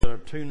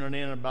tuning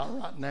in about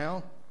right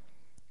now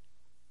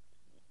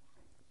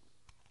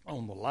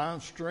on the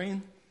live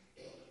stream.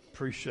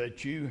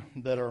 Appreciate you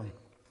that are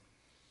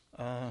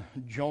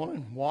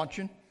joining,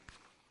 watching.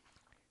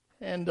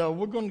 And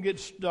we're going to get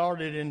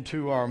started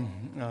into our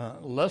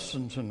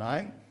lesson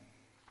tonight.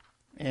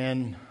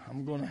 And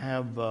I'm going to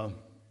have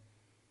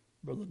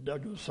Brother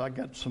Douglas, I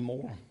got some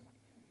more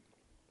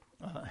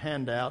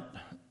handout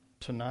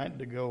tonight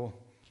to go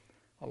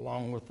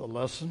along with the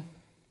lesson.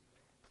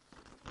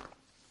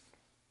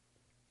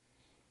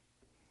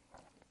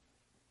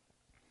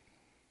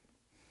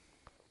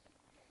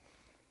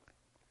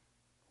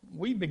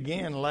 We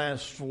began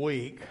last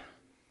week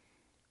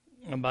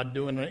by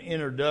doing an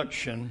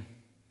introduction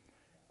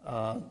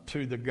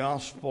to the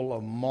Gospel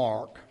of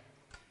Mark,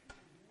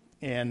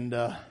 and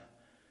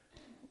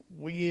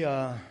we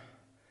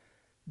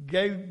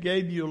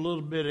gave you a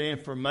little bit of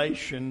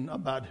information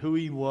about who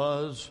he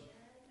was,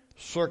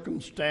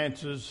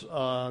 circumstances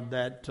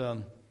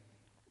that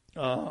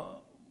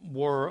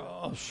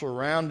were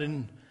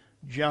surrounding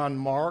John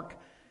Mark,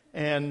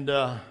 and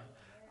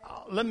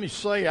let me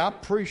say I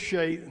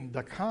appreciate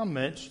the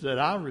comments that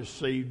I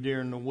received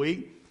during the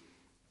week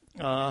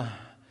from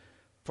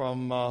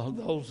some of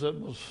those that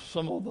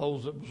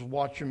was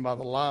watching by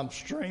the live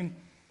stream.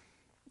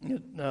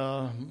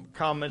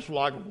 Comments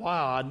like,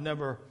 "Wow, I'd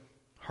never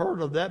heard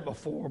of that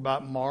before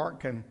about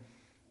Mark," and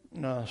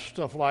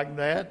stuff like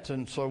that.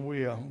 And so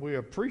we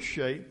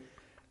appreciate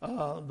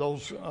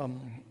those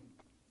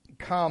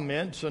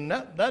comments, and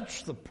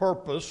that's the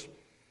purpose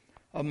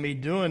of me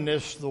doing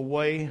this the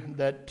way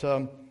that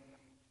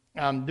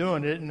I'm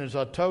doing it. And as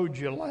I told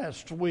you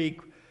last week,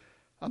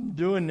 I'm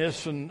doing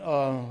this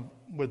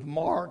with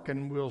Mark,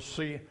 and we'll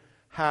see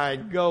how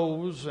it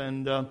goes,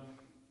 and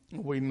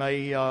we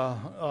may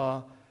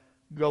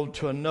go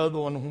to another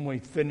one when we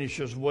finish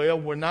as well.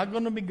 We're not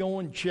going to be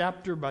going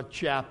chapter by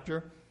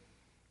chapter,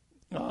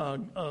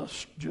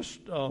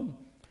 just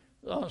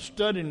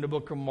studying the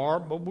book of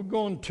Mark, but we're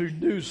going to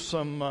do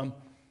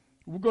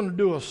we're going to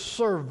do a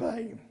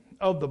survey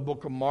of the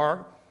book of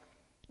Mark,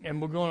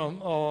 and we're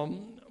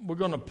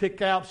going to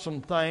pick out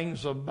some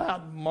things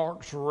about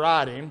Mark's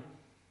writing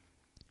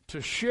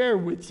to share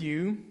with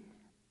you,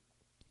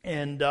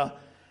 and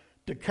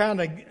to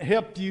kind of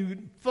help you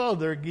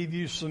further, give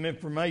you some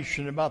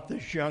information about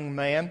this young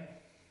man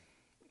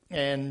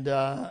and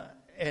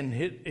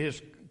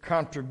his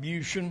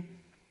contribution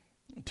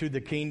to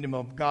the kingdom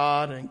of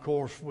God. And of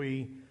course,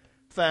 we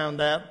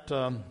found out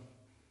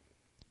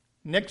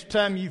next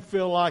time you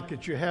feel like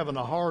that you're having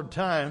a hard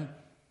time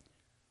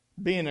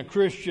being a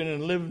Christian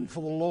and living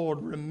for the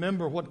Lord,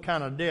 remember what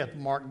kind of death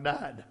Mark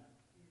died.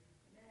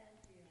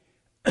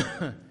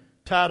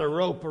 Tied a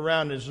rope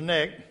around his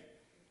neck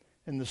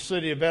in the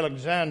city of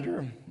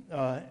Alexandria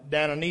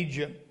down in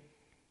Egypt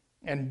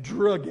and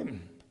drug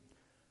him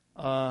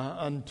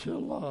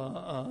until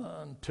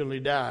he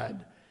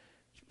died.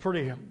 It's a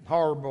pretty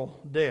horrible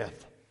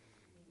death.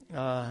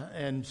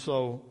 And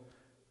so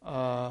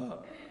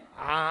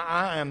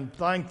I am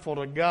thankful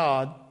to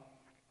God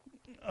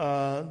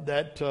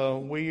that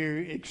we're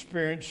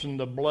experiencing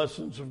the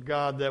blessings of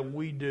God that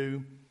we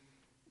do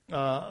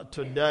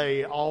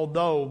today.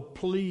 Although,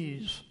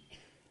 please,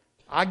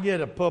 I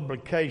get a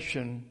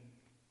publication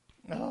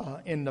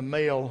in the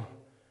mail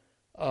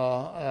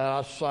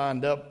I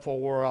signed up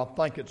for. I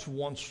think it's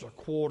once a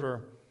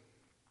quarter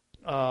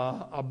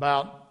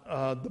about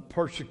the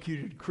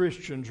persecuted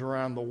Christians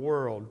around the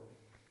world.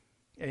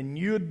 And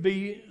you'd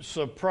be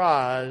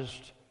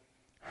surprised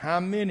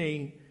how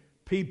many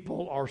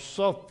people are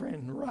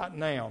suffering right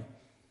now.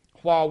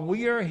 While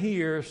we are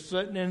here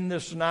sitting in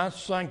this nice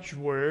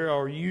sanctuary,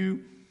 or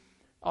you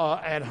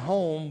at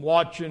home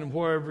watching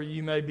wherever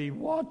you may be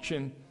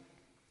watching,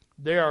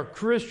 there are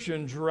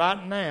Christians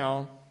right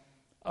now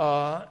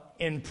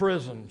in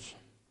prisons.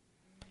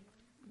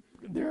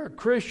 There are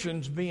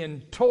Christians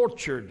being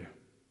tortured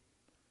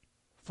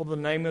for the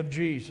name of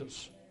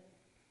Jesus.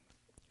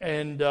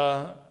 And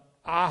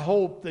I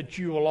hope that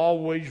you will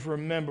always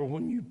remember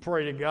when you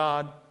pray to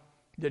God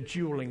that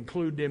you will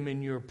include them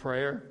in your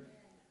prayer.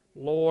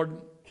 Lord,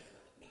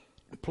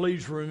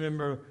 please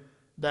remember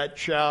that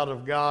child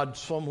of God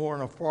somewhere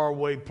in a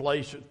faraway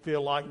place that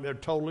feel like they're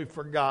totally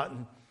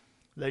forgotten.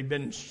 They've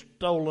been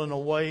stolen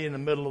away in the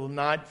middle of the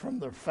night from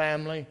their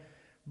family,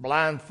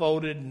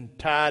 blindfolded and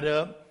tied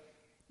up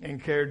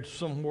and carried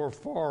somewhere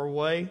far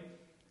away,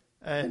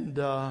 and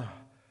are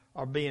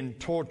being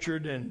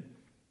tortured and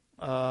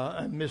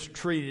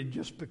mistreated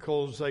just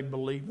because they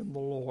believe in the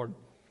Lord.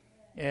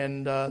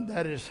 And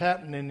that is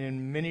happening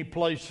in many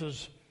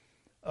places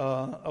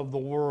of the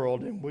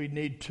world, and we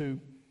need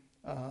to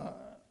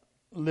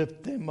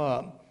lift them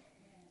up.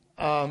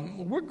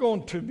 We're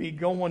going to be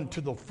going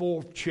to the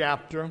 4th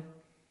chapter,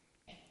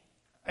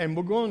 and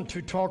we're going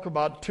to talk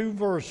about 2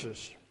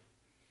 verses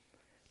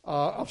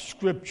of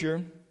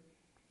Scripture.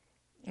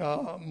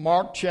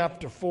 Mark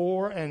chapter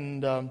 4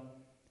 and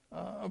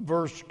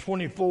verse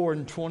 24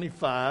 and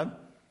 25.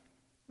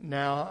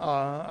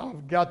 Now,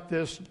 I've got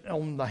this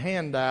on the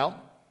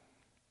handout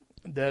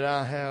that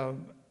I have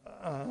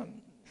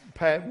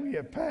we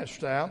have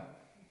passed out.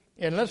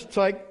 And let's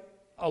take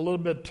a little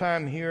bit of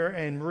time here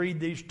and read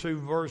these two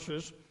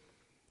verses.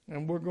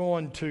 And we're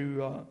going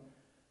to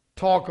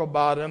talk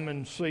about them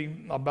and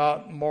see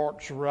about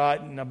Mark's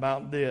writing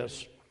about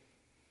this.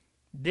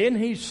 Then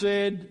he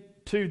said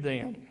to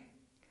them,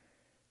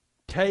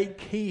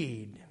 "Take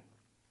heed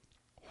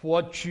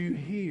what you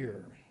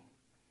hear.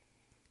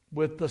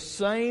 With the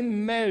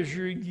same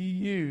measure you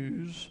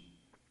use,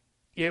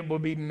 it will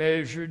be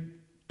measured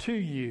to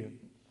you.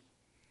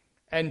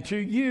 And to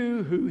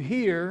you who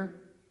hear,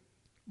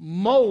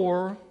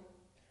 more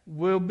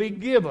will be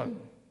given.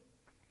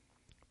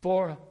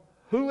 For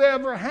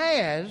whoever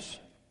has,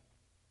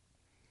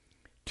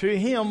 to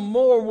him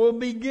more will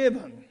be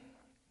given.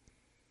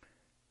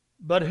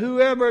 But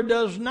whoever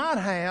does not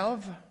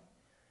have,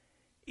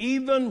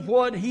 even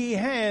what he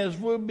has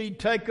will be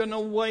taken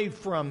away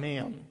from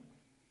him."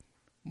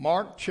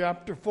 Mark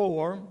chapter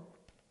 4,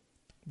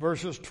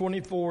 verses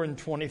 24 and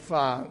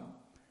 25.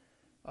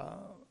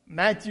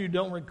 Matthew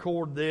don't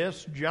record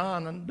this.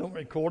 John don't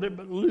record it,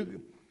 but Luke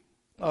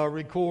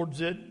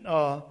records it,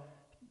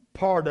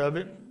 part of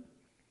it.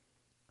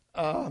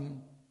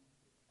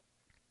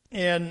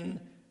 And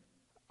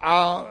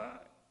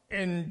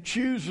in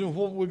choosing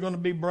what we're going to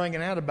be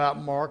bringing out about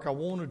Mark, I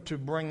wanted to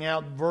bring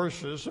out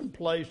verses and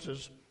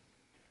places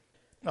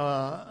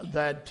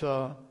that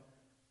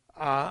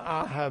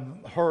I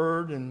have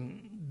heard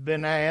and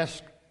been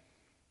asked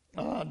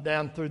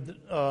down through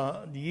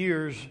the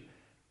years.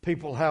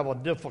 People have a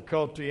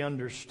difficulty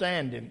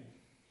understanding,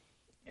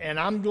 and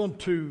I'm going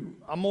to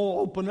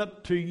open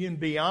up to you and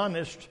be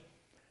honest.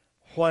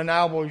 When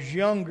I was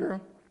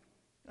younger,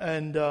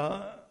 and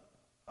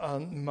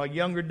my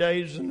younger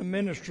days in the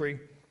ministry,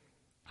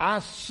 I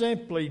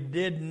simply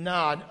did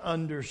not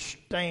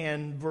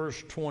understand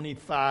verse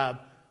 25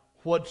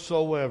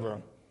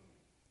 whatsoever.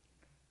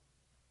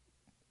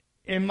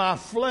 In my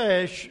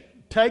flesh,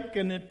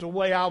 taking it the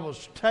way I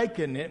was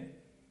taking it,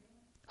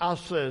 I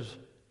says,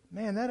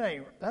 man, that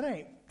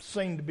ain't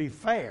seem to be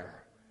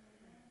fair.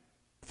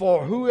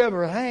 For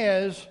whoever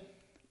has,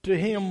 to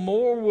him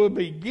more will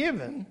be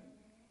given,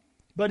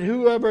 but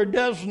whoever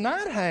does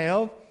not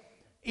have,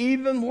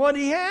 even what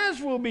he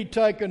has will be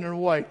taken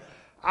away.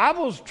 I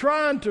was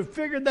trying to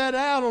figure that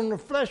out on a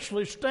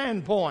fleshly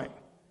standpoint.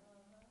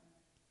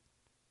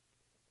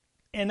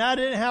 And I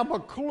didn't have a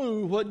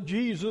clue what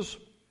Jesus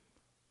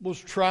was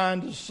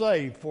trying to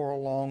say for a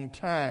long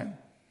time.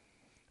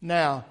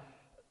 Now,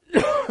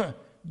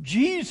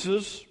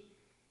 Jesus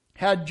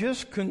had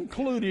just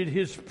concluded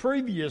his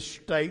previous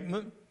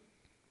statement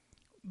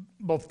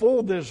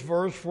before this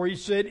verse where he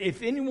said,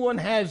 "If anyone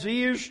has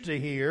ears to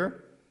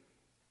hear,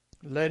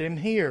 let him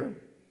hear."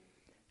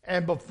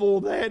 And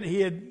before that,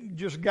 he had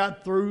just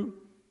got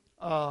through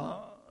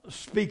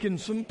speaking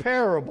some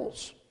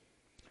parables.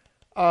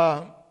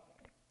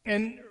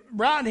 And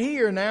right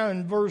here now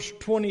in verse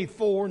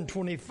 24 and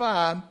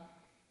 25,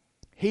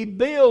 he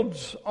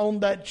builds on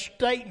that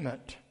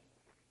statement.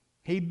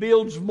 He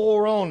builds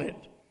more on it.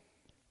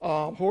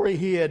 Where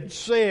he had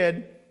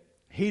said,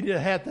 "He that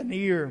hath an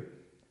ear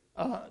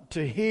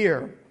to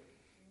hear."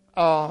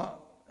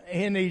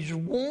 And he's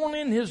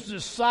warning his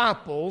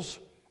disciples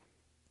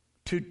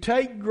to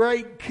take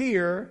great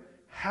care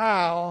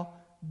how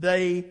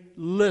they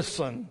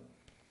listen.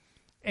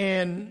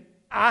 And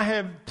I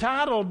have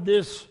titled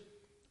this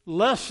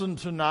lesson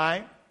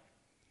tonight,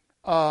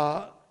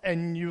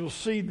 and you'll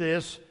see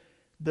this,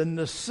 "The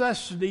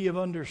Necessity of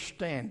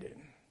Understanding."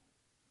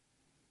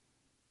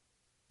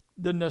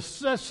 The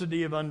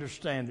necessity of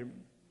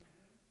understanding.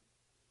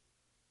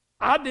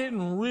 I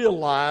didn't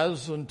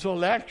realize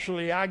until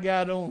actually I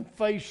got on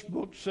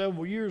Facebook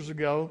several years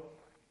ago,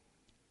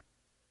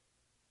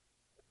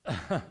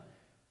 a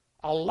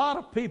lot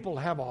of people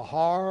have a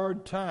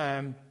hard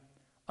time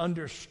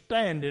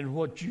understanding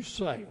what you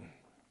say.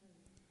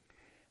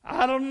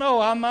 I don't know,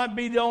 I might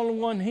be the only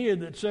one here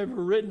that's ever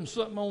written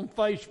something on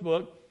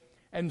Facebook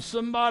and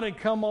somebody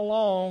come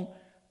along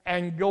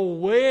and go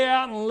way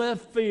out in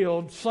left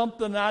field,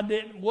 something I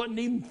wasn't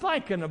even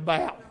thinking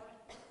about.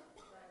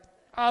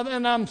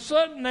 And I'm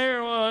sitting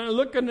there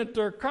looking at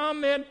their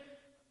comment.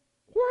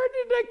 Where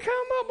did they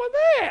come up with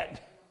that?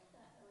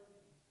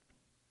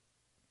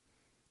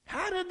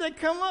 How did they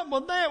come up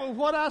with that with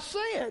what I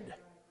said?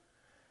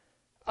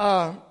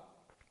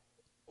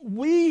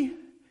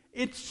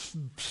 It's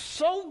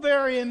so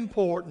very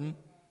important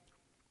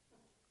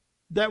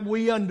that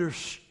we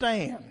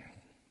understand.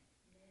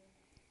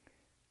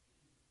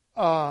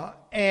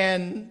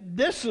 And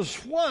this is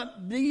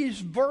what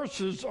these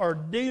verses are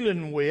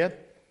dealing with.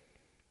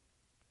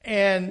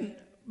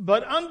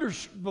 But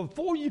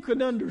before you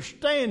can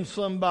understand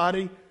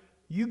somebody,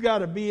 you got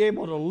to be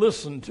able to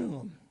listen to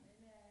them.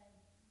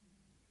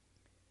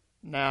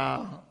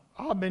 Now,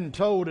 I've been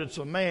told it's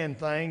a man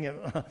thing.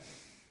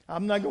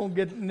 I'm not going to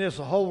get in this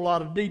a whole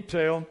lot of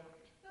detail.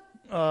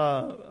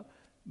 But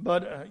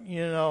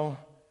I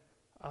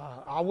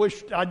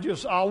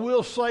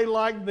will say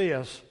like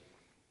this.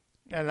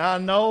 And I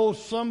know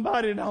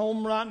somebody at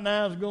home right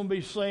now is going to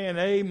be saying,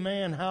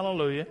 "Amen,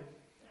 hallelujah."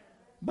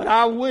 But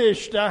I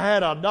wished I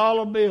had a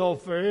dollar bill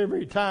for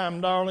every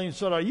time Darlene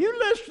said, "Are you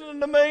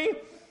listening to me?"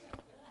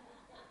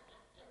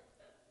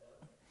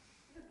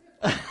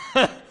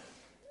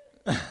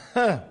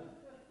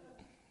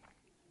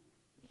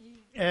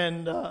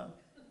 And of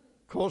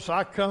course,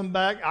 I come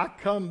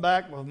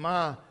back with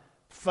my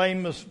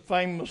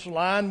famous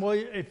line. Well,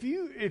 if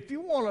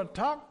you want to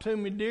talk to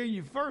me, dear,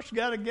 you first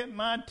got to get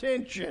my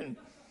attention.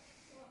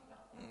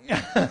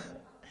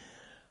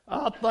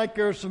 I think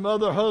there's some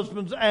other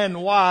husbands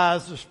and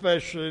wives,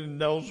 especially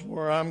those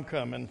where I'm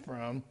coming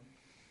from.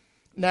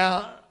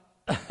 Now,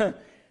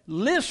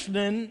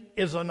 listening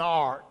is an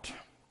art.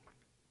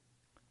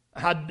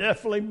 I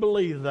definitely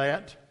believe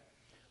that.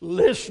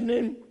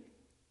 Listening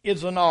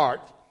is an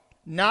art,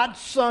 not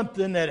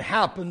something that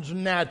happens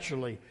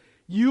naturally.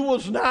 You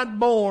was not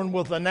born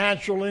with a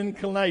natural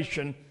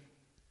inclination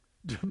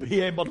to be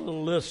able to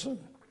listen.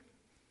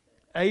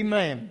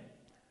 Amen.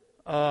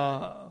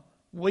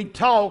 We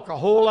talk a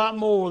whole lot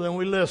more than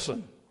we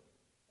listen.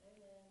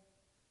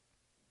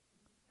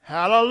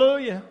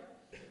 Hallelujah.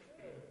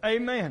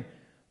 Amen.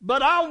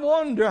 But I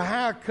wonder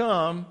how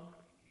come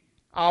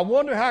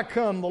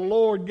the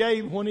Lord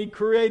gave, when He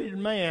created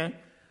man,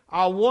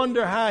 I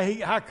wonder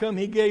how come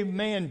He gave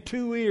man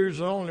 2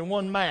 ears and only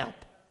 1 mouth.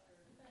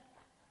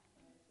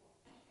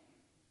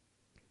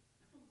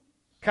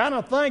 Kind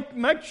of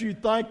makes you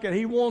think that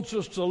He wants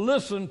us to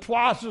listen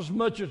twice as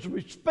much as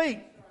we speak.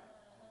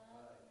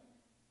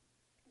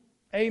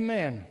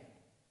 Amen.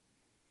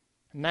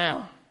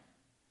 Now,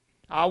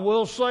 I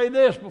will say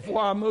this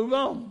before I move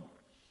on.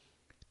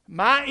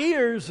 My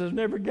ears has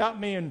never got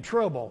me in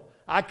trouble.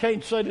 I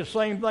can't say the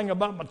same thing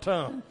about my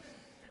tongue.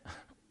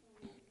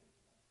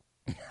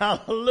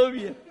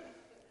 Hallelujah.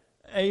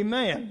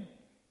 Amen.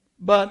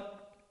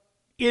 But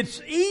it's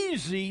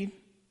easy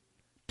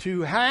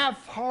to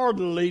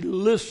half-heartedly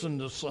listen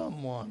to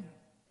someone.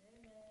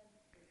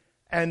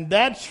 And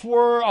that's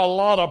where a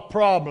lot of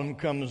problem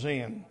comes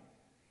in.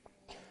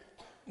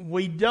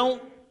 We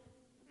don't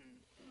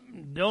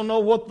know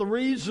what the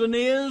reason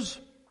is,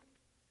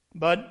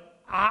 but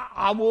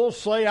I will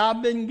say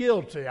I've been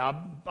guilty. I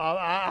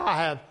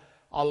have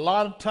a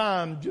lot of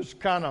time just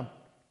kind of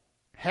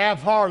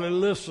half-heartedly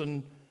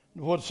listen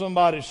to what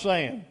somebody's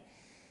saying.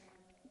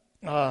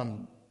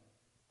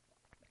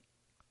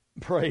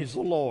 Praise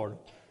the Lord.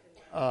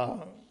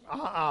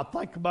 I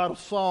think about a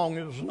song.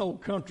 It was an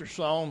old country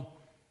song.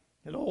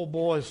 And the old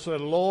boy said,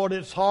 "Lord,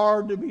 it's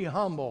hard to be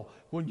humble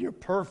when you're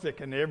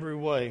perfect in every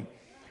way."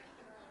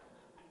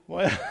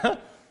 Well,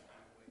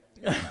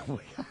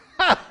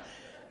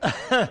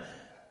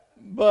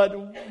 but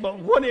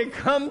when it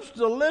comes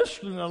to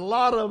listening, a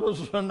lot of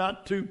us are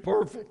not too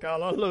perfect.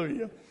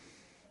 Hallelujah.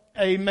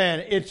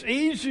 Amen. It's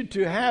easy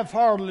to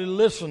half-heartedly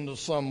listen to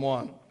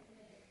someone.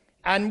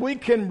 And we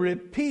can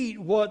repeat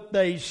what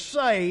they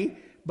say,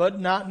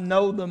 but not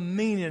know the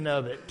meaning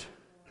of it.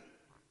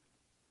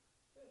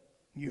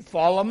 You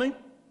follow me?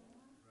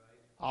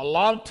 A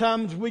lot of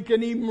times we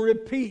can even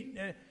repeat,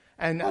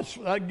 and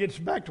that gets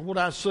back to what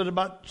I said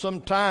about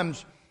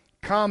sometimes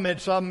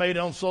comments I made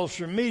on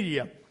social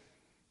media.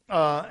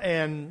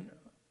 And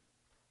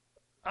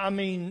I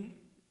mean,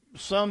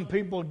 some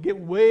people get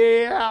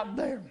way out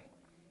there.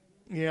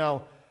 You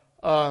know,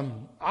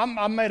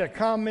 I made a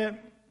comment.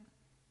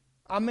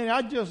 I mean,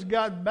 I just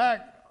got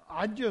back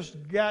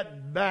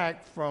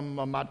from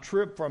my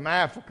trip from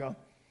Africa.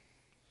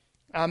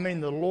 I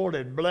mean, the Lord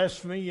had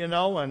blessed me, you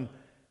know, and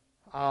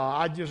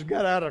I just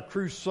got out of a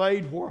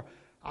crusade where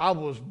I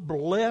was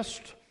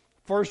blessed.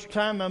 First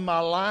time in my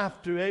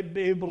life to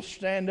be able to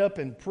stand up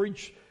and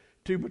preach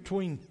to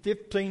between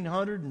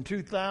 1,500 and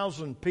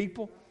 2,000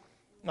 people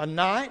a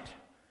night.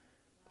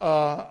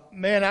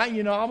 Man,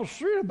 I was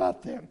thrilled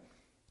about that.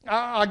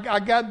 I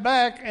got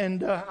back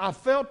and I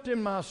felt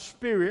in my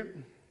spirit,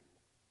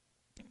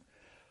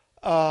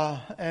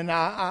 and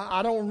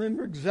I don't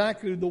remember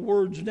exactly the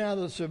words now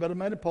that I said, but I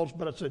made a post,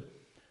 but I said,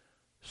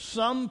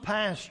 some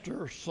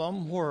pastor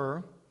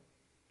somewhere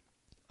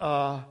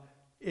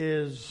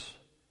is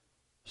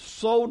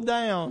so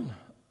down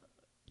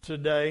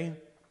today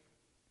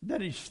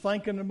that he's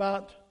thinking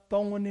about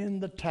throwing in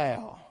the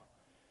towel.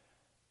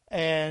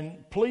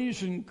 And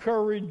please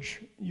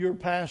encourage your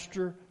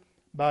pastor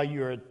by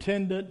your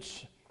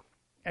attendance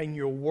and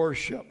your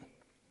worship.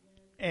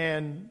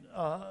 And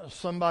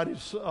somebody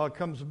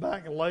comes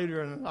back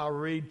later and I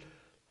read,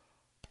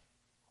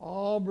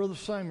 "Oh, Brother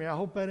Sammy, I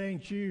hope that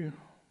ain't you."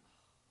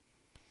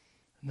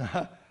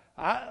 Now,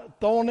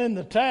 throwing in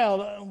the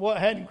towel, what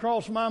hadn't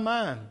crossed my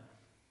mind.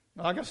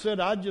 Like I said,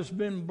 I've just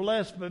been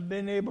blessed by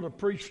being able to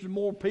preach to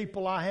more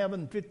people I have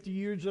in 50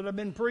 years that I've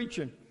been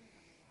preaching.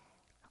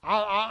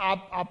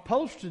 I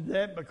posted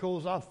that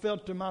because I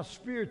felt in my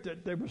spirit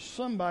that there was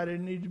somebody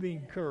that needed to be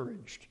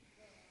encouraged.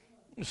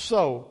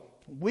 So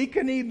we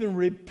can even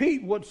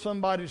repeat what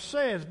somebody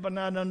says, but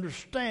not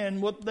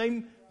understand what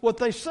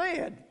they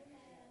said.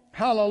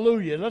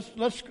 Hallelujah.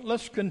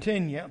 Let's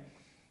continue.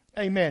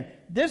 Amen.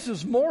 This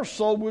is more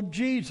so with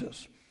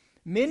Jesus.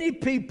 Many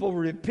people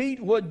repeat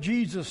what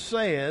Jesus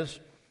says,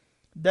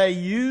 They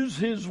use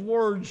his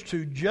words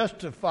to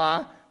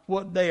justify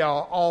what they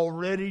are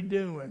already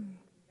doing.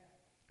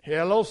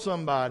 Hello,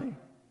 somebody.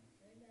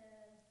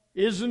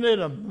 Isn't it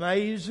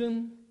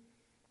amazing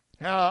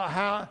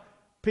how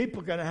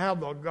people can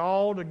have the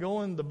gall to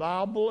go in the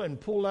Bible and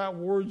pull out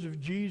words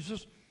of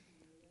Jesus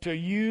to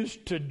use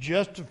to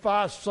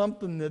justify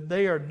something that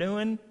they are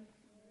doing?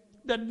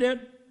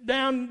 That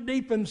down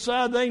deep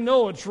inside they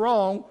know it's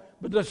wrong,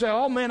 but they say,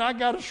 oh man, I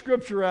got a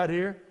scripture right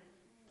here.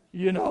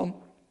 You know.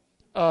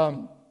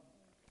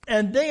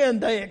 And then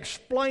they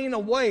explain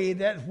away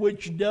that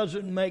which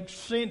doesn't make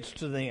sense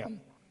to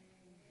them.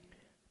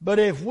 But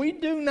if we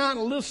do not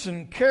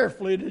listen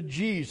carefully to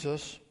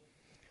Jesus,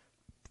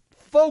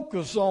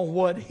 focus on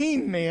what he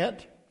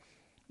meant,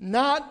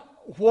 not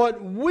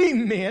what we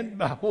meant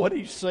by what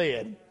he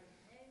said.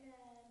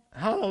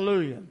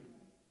 Hallelujah.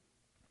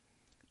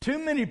 Too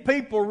many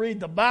people read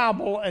the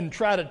Bible and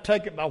try to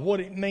take it by what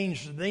it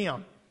means to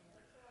them.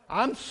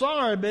 I'm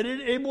sorry, but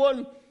it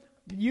wasn't.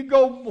 You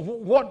go,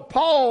 what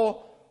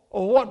Paul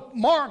or what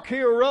Mark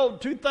here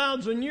wrote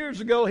 2,000 years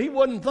ago, he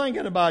wasn't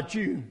thinking about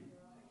you.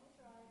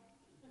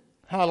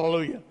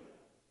 Hallelujah.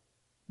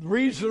 The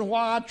reason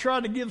why I try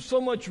to give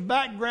so much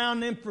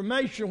background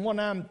information when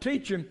I'm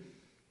teaching,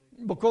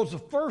 because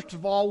first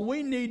of all,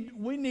 we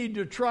need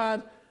to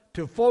try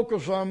to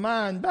focus our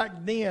mind back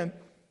then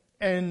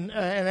and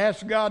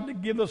ask God to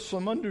give us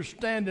some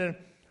understanding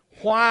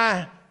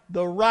why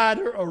the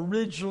writer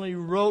originally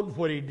wrote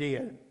what he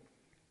did.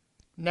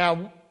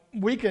 Now,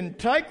 we can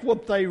take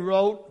what they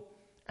wrote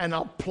and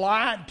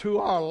apply it to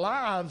our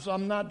lives.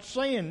 I'm not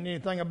saying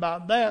anything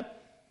about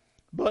that.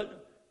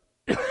 But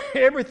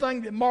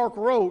everything that Mark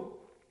wrote,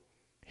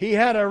 he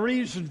had a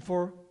reason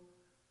for,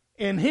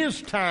 in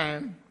his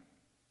time,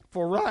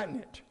 for writing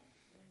it.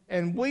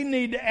 And we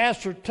need to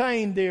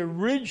ascertain the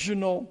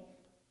original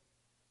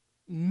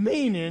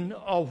meaning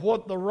of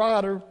what the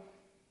writer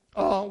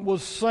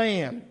was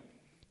saying.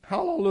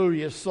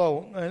 Hallelujah.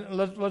 So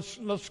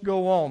let's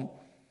go on.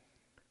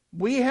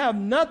 We have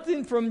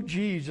nothing from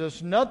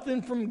Jesus,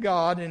 nothing from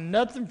God, and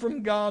nothing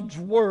from God's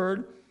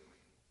Word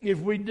if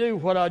we do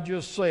what I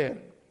just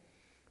said.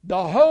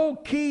 The whole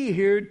key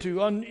here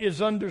is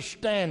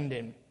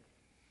understanding.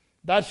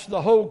 That's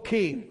the whole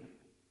key.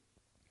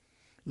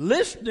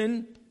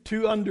 Listening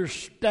to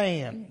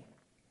understand.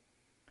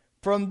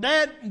 From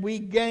that we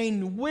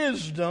gain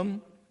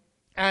wisdom,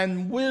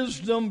 and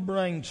wisdom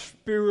brings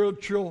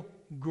spiritual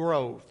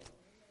growth.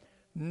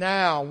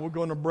 Now we're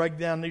going to break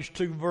down these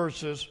two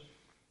verses.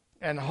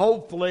 And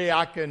hopefully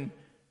I can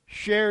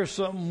share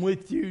something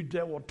with you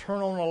that will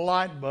turn on a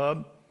light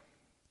bulb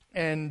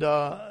and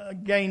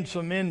gain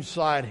some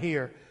insight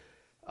here.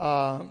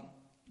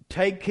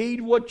 Take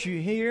heed what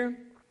you hear.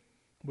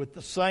 With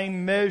the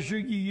same measure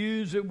you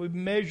use, it will be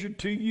measured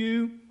to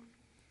you.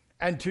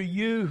 And to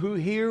you who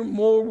hear,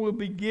 more will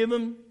be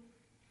given.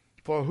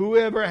 For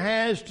whoever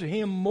has, to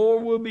him more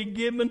will be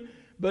given.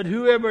 But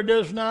whoever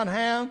does not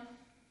have,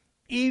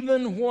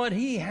 even what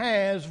he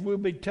has will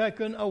be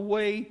taken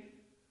away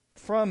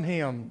from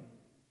him.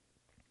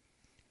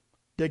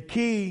 The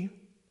key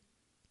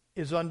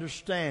is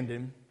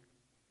understanding.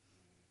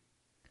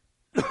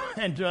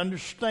 And to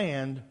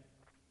understand,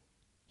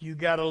 you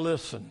got to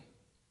listen.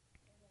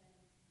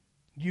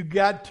 You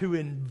got to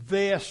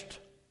invest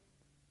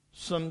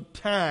some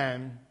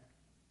time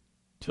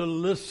to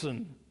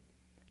listen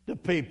to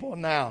people.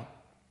 Now,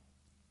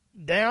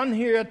 down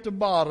here at the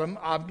bottom,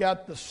 I've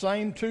got the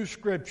same two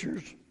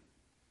scriptures,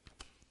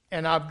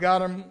 and I've got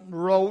them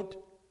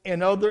wrote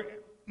in other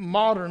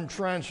modern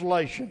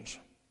translations.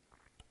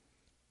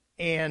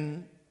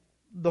 And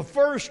the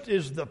first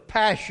is the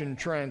Passion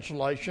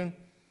Translation.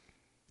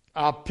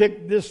 I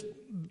picked this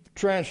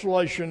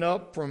translation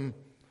up from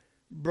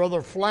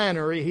Brother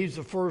Flannery. He's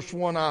the first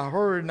one I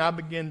heard, and I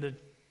began to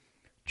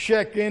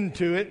check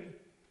into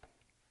it.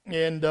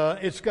 And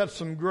it's got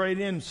some great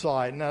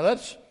insight. Now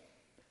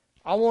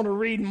I want to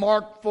read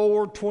Mark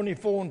 4,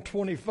 24 and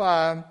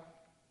 25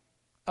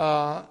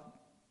 out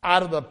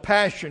of the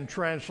Passion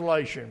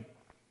Translation.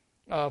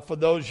 For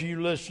those of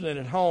you listening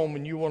at home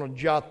and you want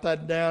to jot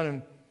that down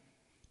and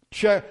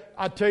check,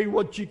 I tell you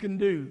what you can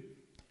do.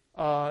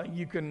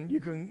 You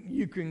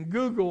can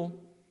Google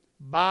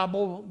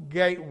Bible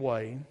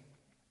Gateway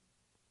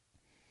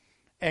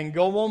and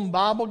go on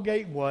Bible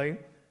Gateway,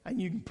 and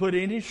you can put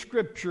any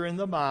scripture in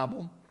the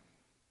Bible,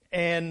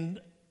 and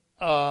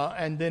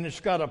then it's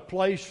got a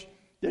place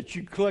that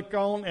you click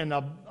on, and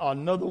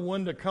another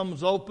window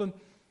comes open,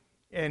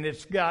 and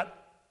it's got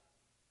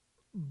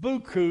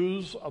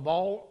bukus of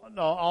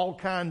all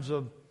kinds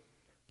of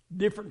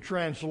different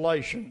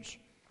translations,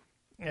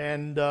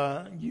 and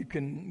you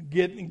can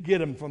get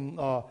them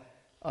from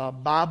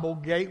Bible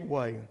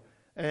Gateway,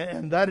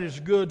 and that is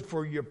good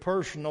for your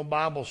personal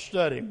Bible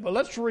study. But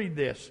let's read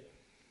this.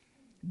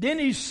 Then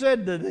he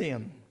said to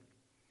them,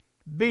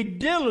 "Be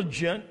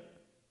diligent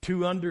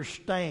to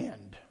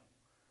understand."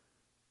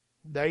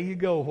 There you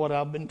go, what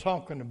I've been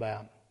talking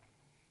about.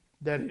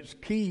 That is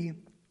key.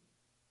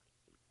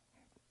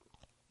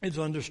 Is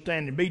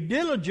understanding. Be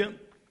diligent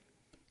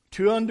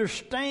to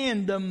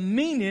understand the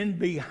meaning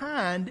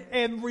behind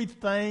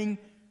everything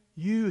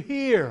you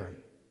hear.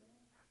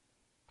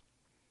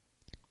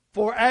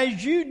 For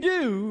as you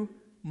do,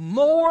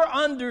 more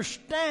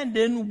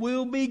understanding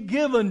will be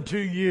given to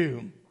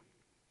you.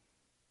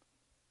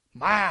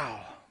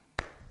 Wow.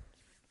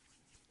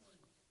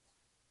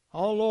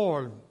 Oh,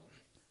 Lord,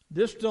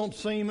 this don't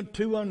seem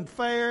too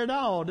unfair at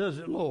all, does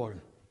it,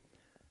 Lord?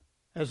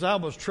 As I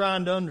was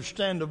trying to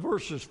understand the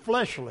verses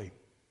fleshly.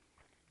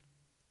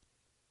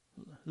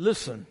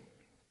 Listen.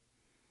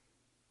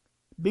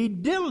 Be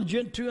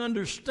diligent to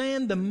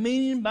understand the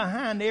meaning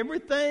behind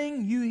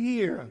everything you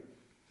hear.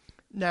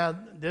 Now,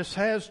 this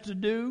has to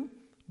do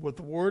with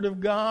the Word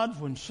of God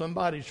when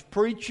somebody's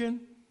preaching,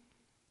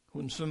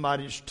 when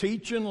somebody's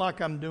teaching like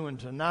I'm doing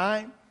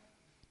tonight,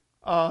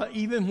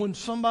 even when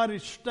somebody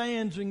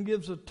stands and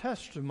gives a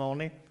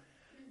testimony.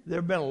 There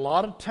have been a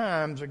lot of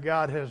times that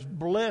God has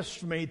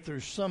blessed me through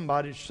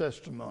somebody's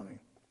testimony.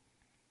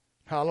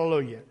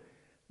 Hallelujah.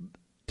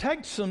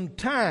 Take some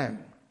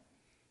time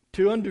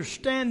to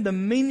understand the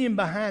meaning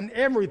behind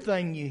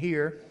everything you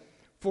hear,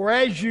 for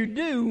as you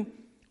do,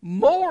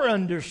 more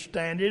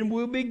understanding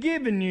will be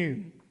given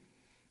you.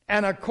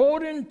 And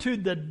according to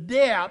the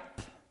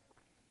depth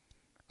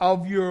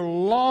of your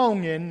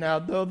longing, now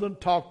the other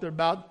talked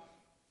about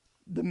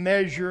the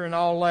measure and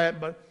all that,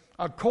 but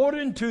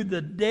according to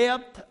the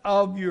depth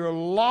of your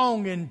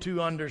longing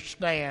to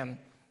understand.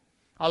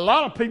 A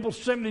lot of people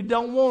simply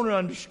don't want to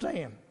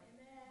understand.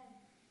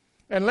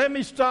 And let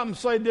me stop and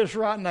say this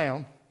right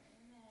now.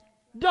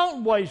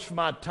 Don't waste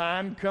my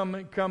time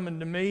coming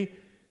to me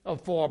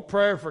for a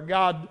prayer for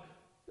God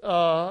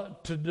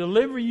to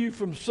deliver you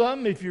from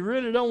something if you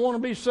really don't want to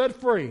be set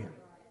free.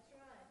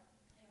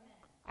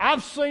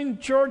 I've seen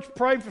church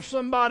pray for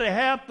somebody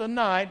half the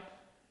night,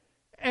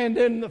 and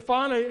then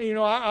finally,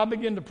 I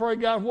begin to pray,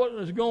 God, what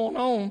is going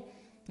on?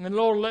 And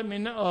Lord, let me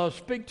know,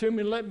 speak to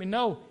me, let me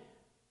know.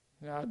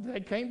 Now, they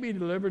can't be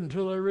delivered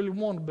until they really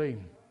want to be.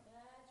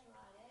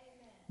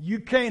 You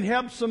can't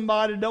help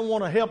somebody that don't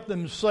want to help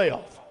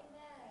themselves.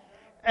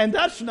 And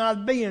that's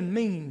not being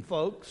mean,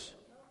 folks.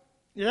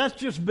 That's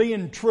just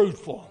being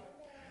truthful.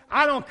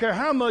 I don't care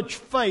how much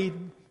faith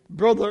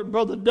Brother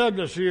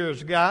Douglas here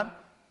has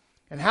got,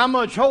 and how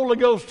much Holy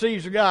Ghost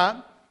he's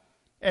got,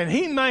 and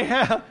he may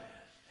have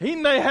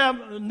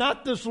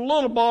not this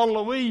little bottle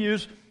that we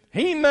use.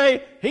 He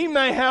may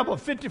have a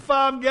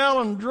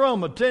 55-gallon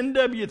drum, a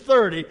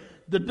 10W30,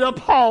 to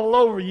dump all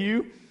over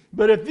you.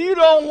 But if you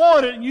don't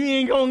want it, you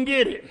ain't gonna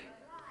get it.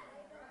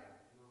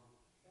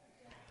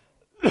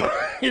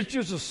 It's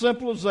just as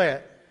simple as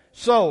that.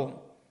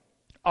 So,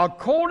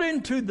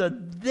 according to the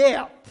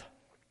depth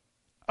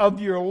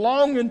of your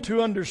longing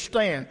to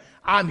understand,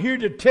 I'm here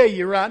to tell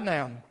you right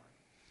now.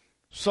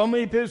 So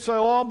many people say,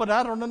 oh, but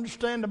I don't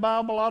understand the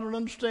Bible, I don't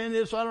understand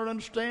this, I don't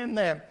understand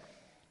that.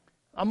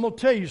 I'm going to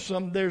tell you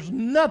something. There's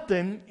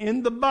nothing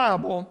in the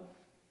Bible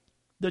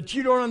that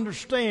you don't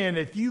understand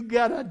if you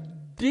got a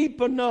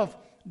deep enough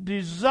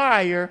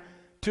desire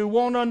to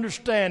want to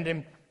understand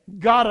Him.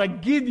 God will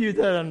give you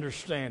that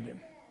understanding.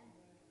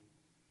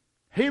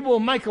 He will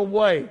make a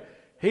way.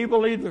 He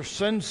will either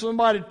send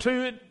somebody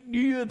to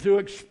you to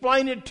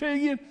explain it to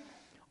you,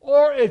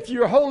 or if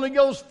you're Holy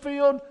Ghost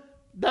filled,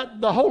 that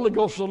the Holy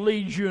Ghost will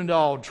lead you into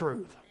all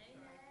truth.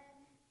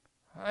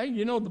 Hey,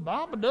 the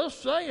Bible does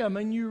say,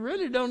 you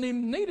really don't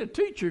even need a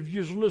teacher if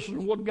you just listen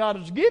to what God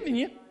has given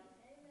you.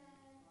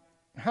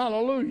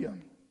 Hallelujah.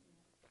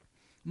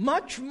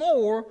 Much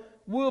more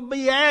will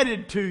be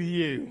added to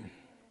you.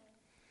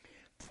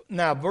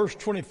 Now, verse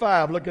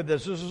 25, look at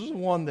this. This is the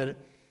one that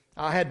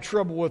I had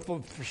trouble with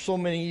for so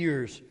many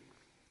years.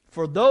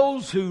 For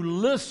those who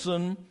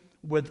listen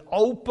with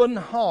open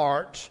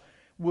hearts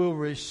will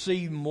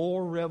receive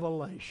more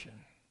revelation.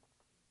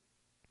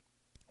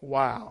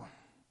 Wow.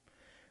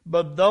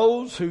 But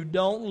those who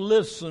don't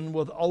listen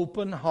with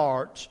open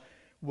hearts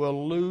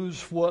will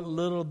lose what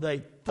little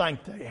they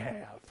think they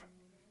have.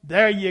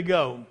 There you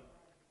go.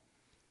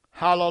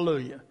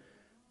 Hallelujah.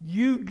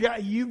 You've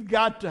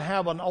got to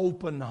have an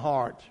open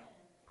heart.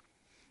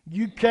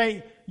 You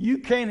can't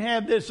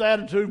have this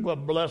attitude, well,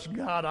 bless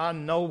God, I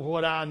know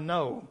what I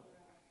know.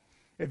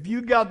 If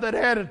you got that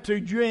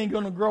attitude, you ain't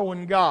going to grow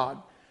in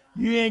God.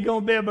 You ain't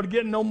going to be able to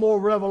get no more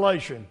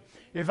revelation.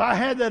 If I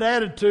had that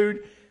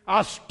attitude,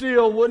 I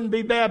still wouldn't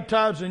be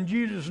baptized in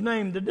Jesus'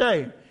 name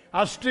today.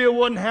 I still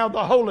wouldn't have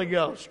the Holy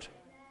Ghost.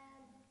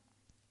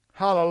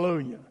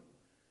 Hallelujah.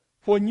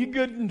 When you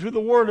get into the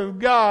Word of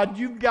God,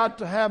 you've got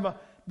to have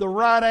the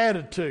right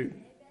attitude.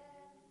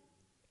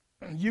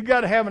 You've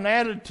got to have an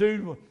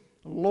attitude,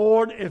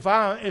 Lord, if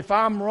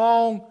I'm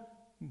wrong,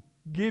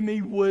 give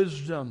me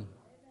wisdom.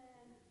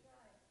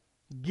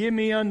 Give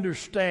me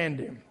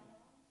understanding.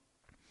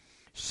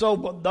 So,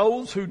 but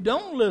those who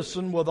don't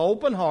listen with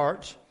open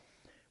hearts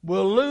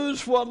will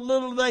lose what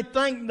little they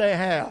think they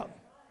have.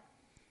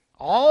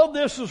 All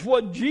this is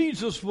what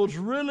Jesus was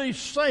really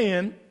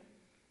saying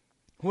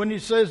when He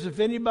says, if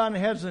anybody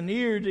has an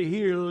ear to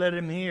hear, let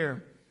him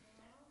hear.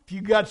 If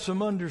you got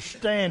some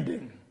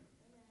understanding.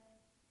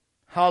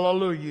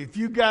 Hallelujah. If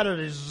you got a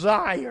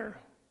desire,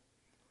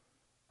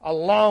 a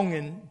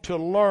longing to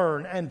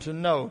learn and to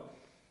know.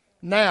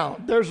 Now,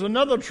 there's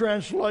another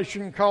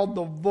translation called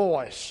The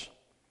Voice.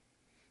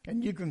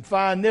 And you can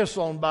find this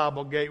on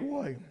Bible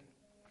Gateway.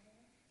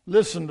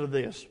 Listen to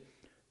this.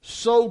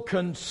 So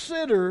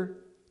consider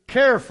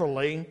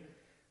carefully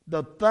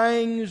the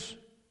things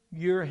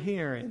you're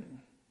hearing.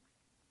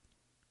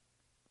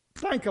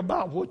 Think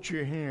about what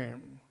you're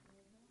hearing.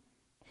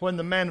 When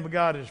the man of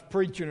God is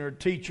preaching or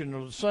teaching,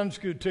 or the Sunday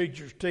school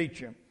teacher's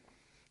teaching,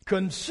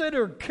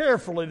 consider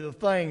carefully the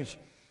things.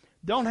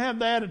 Don't have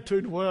the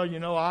attitude, well,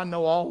 I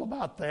know all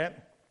about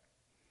that.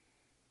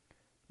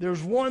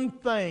 There's one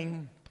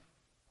thing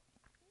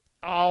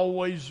I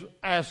always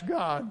ask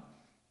God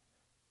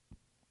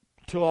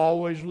to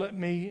always help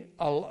me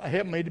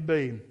to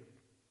be.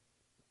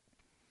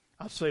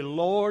 I say,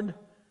 Lord,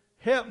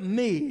 help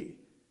me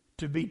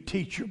to be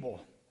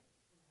teachable.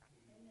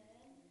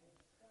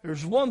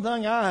 There's one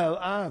thing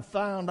I have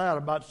found out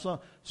about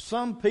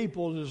some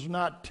people is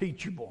not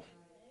teachable.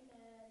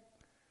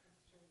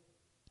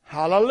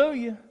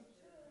 Hallelujah.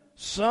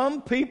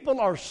 Some people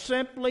are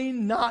simply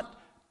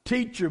not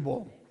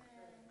teachable.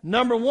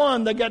 Number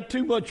one, they got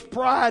too much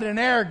pride and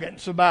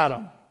arrogance about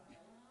them.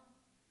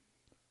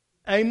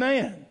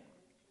 Amen.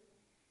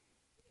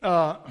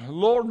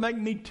 Lord, make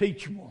me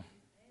teachable.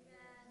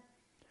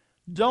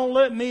 Don't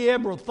let me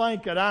ever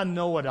think that I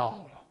know it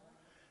all.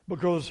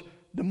 Because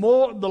the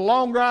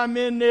longer I'm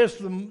in this,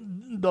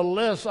 the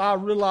less I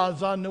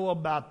realize I know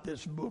about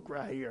this book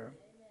right here.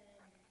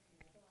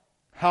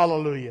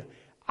 Hallelujah.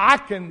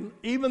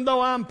 Even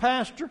though I'm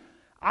pastor,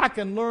 I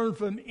can learn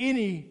from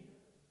any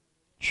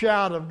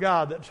child of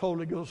God that's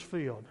Holy Ghost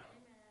filled.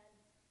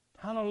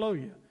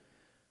 Hallelujah.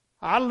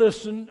 I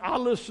listen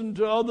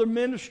to other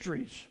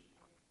ministries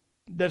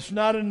that's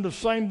not in the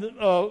same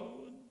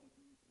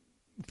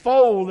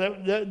fold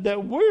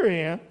that we're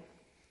in,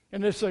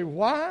 and they say,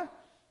 why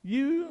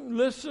you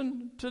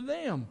listen to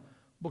them?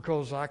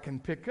 Because I can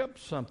pick up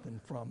something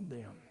from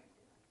them.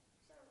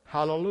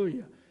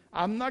 Hallelujah.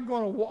 I'm not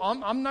going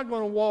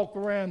to walk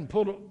around and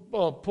pull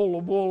the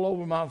wool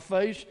over my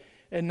face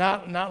and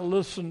not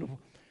listen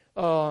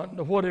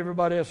to what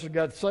everybody else has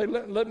got to say.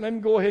 Let me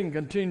go ahead and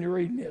continue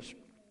reading this.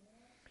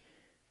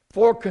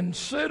 For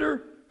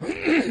consider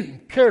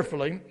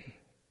carefully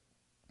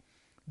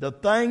the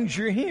things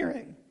you're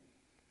hearing.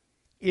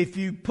 If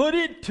you put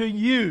it to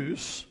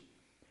use,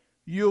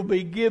 you'll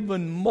be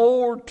given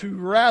more to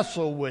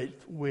wrestle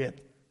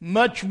with,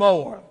 much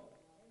more.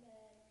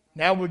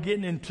 Now we're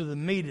getting into the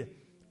meat of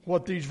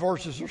what these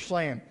verses are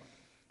saying.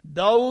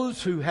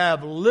 Those who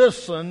have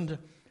listened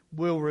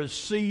will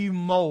receive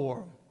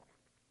more.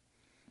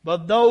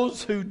 But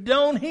those who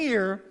don't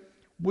hear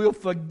will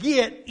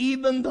forget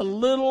even the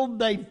little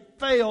they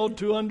failed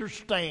to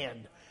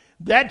understand.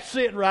 That's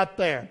it right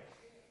there.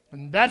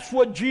 And that's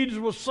what Jesus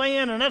was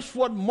saying, and that's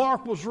what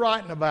Mark was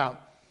writing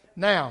about.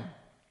 Now,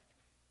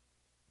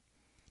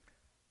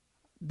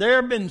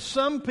 there have been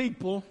some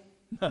people,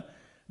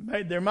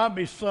 there might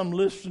be some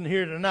listening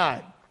here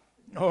tonight,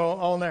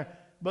 on there,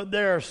 but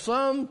there are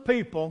some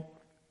people,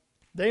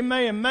 they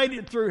may have made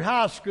it through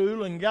high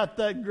school and got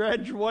that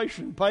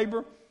graduation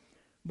paper,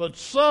 but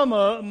some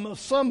of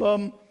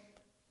them,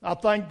 I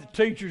think the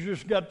teachers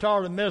just got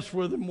tired of messing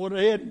with them, went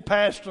ahead and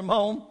passed them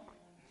on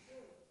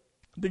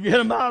to get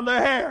them out of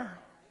their hair.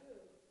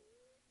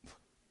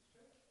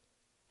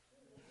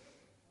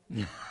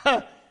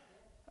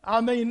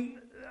 I mean,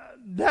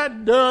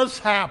 that does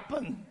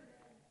happen.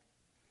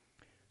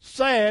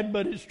 Sad,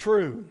 but it's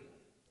true.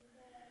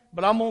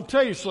 But I'm going to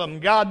tell you something.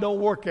 God don't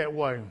work that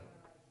way.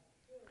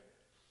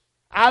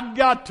 I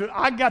got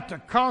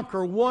to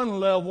conquer one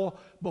level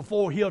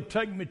before He'll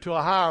take me to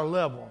a higher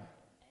level.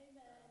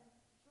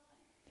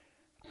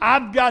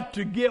 I've got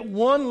to get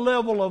one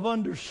level of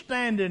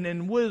understanding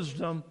and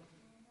wisdom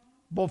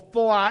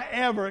before I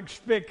ever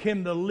expect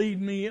Him to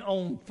lead me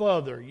on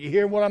further. You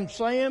hear what I'm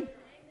saying?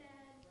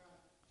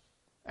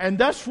 And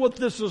that's what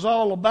this is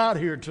all about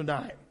here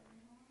tonight.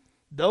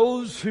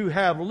 Those who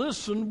have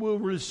listened will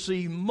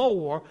receive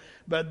more,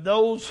 but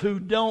those who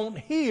don't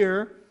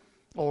hear,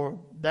 or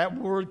that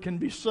word can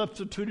be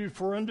substituted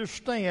for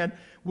understand,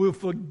 will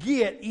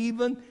forget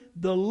even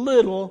the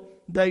little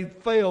they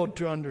failed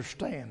to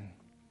understand.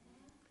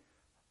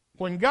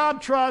 When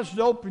God tries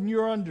to open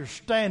your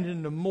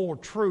understanding to more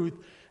truth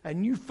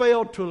and you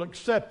fail to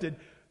accept it,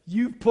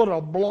 you put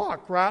a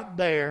block right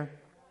there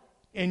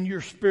in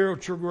your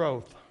spiritual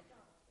growth.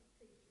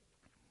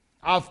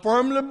 I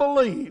firmly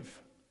believe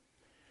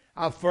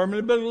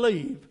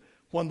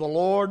when the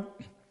Lord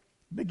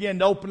began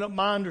to open up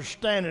my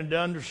understanding to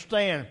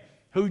understand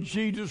who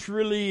Jesus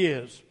really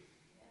is.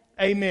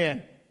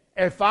 Amen.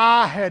 If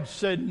I had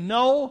said,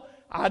 no,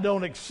 I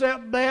don't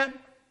accept that,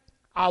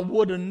 I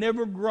would have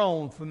never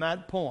grown from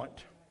that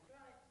point.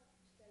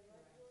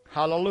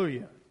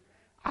 Hallelujah.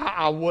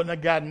 I wouldn't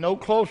have gotten no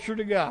closer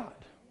to God.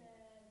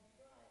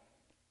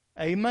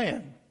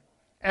 Amen.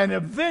 And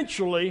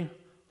eventually,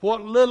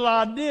 what little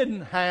I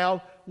didn't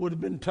have would have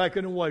been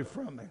taken away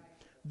from me.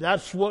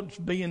 That's what's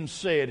being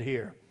said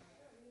here.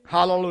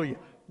 Hallelujah.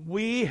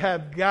 We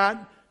have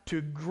got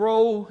to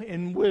grow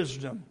in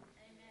wisdom.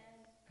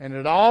 And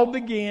it all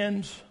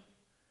begins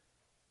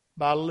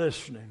by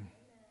listening.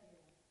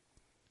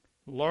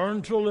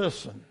 Learn to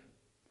listen.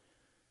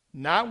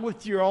 Not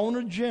with your own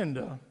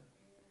agenda,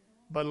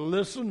 but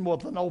listen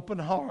with an open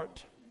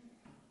heart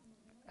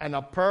and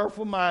a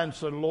prayerful mind.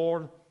 Say,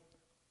 Lord,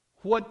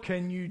 what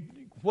can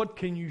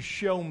you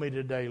show me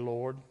today,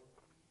 Lord?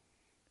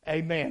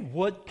 Amen.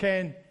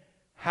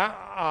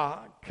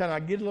 How can I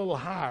get a little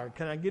higher?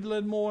 Can I get a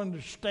little more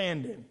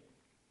understanding?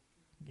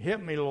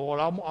 Help me, Lord.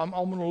 I'm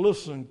going to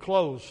listen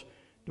close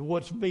to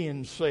what's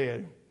being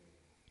said,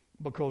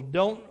 because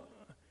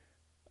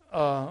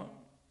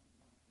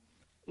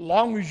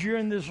long as you're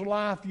in this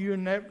life, you're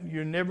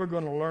never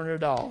going to learn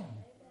it all.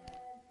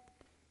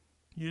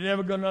 You're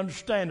never going to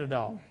understand it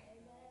all.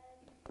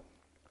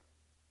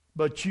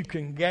 But you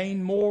can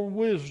gain more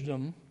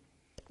wisdom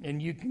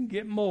and you can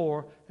get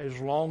more as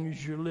long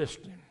as you're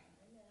listening.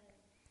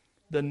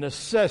 The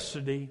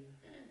necessity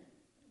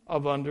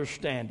of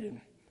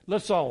understanding.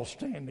 Let's all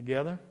stand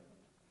together.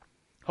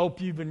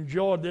 Hope you've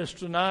enjoyed this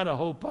tonight. I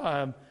hope I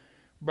have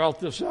brought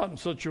this out in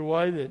such a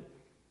way that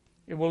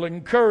it will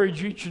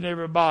encourage each and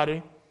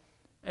everybody,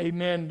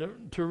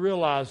 amen, to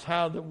realize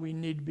how that we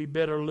need to be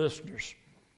better listeners.